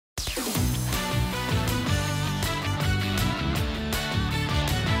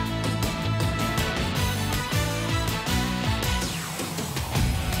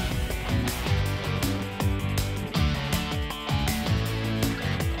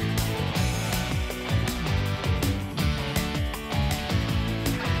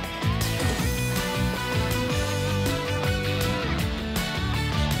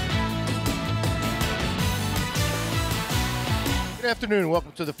afternoon.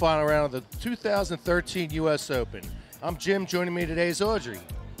 Welcome to the final round of the 2013 U.S. Open. I'm Jim. Joining me today is Audrey.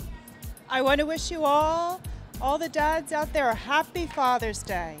 I want to wish you all the dads out there, a happy Father's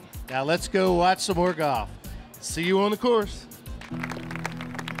Day. Now let's go watch some more golf. See you on the course.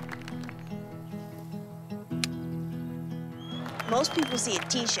 Most people see a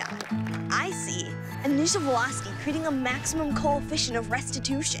tee shot. I see an initial velocity creating a maximum coefficient of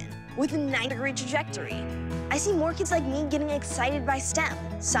restitution with a 90-degree trajectory. I see more kids like me getting excited by STEM,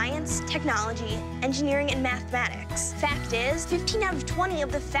 science, technology, engineering, and mathematics. Fact is, 15 out of 20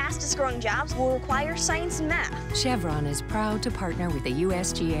 of the fastest growing jobs will require science and math. Chevron is proud to partner with the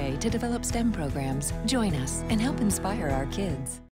USGA to develop STEM programs. Join us and help inspire our kids.